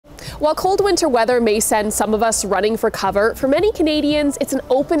While cold winter weather may send some of us running for cover, for many Canadians, it's an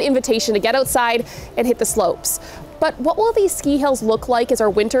open invitation to get outside and hit the slopes. But what will these ski hills look like as our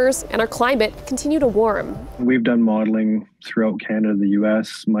winters and our climate continue to warm? We've done modeling throughout Canada, the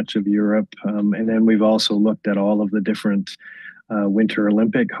US, much of Europe, and then we've also looked at all of the different Winter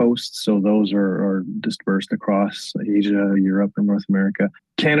Olympic hosts. So those are dispersed across Asia, Europe, and North America.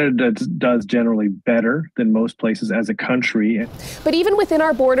 Canada does generally better than most places as a country. But even within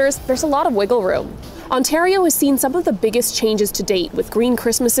our borders, there's a lot of wiggle room. Ontario has seen some of the biggest changes to date, with green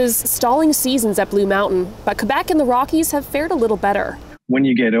Christmases stalling seasons at Blue Mountain. But Quebec and the Rockies have fared a little better. When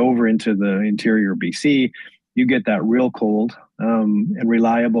you get over into the interior BC, you get that real cold and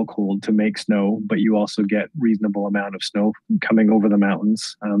reliable cold to make snow, but you also get reasonable amount of snow coming over the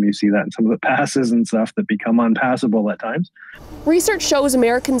mountains. You see that in some of the passes and stuff that become unpassable at times. Research shows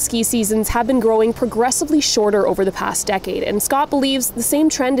American ski seasons have been growing progressively shorter over the past decade, and Scott believes the same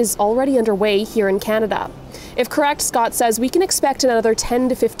trend is already underway here in Canada. If correct, Scott says we can expect another 10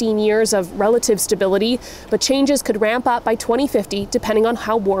 to 15 years of relative stability, but changes could ramp up by 2050 depending on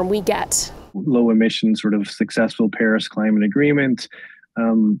how warm we get. Low emission, sort of successful Paris climate agreement,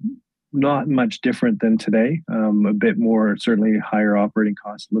 not much different than today. A bit more, certainly higher operating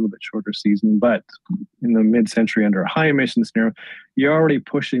costs, a little bit shorter season. But in the mid-century, under a high emission scenario, you're already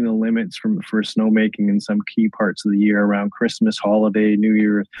pushing the limits for snowmaking in some key parts of the year around Christmas, holiday, New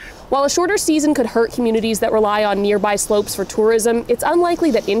Year. While a shorter season could hurt communities that rely on nearby slopes for tourism, it's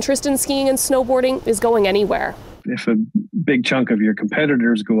unlikely that interest in skiing and snowboarding is going anywhere. If a big chunk of your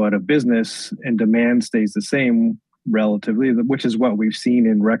competitors go out of business and demand stays the same relatively, which is what we've seen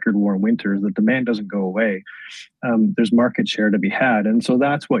in record warm winters, the demand doesn't go away. There's market share to be had. And so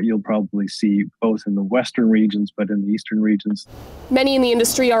that's what you'll probably see both in the western regions, but in the eastern regions. Many in the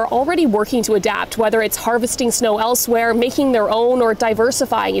industry are already working to adapt, whether it's harvesting snow elsewhere, making their own, or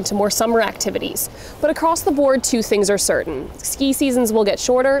diversifying into more summer activities. But across the board, two things are certain. Ski seasons will get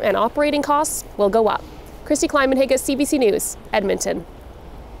shorter and operating costs will go up. Christy Kleinman-Higgis, CBC News, Edmonton.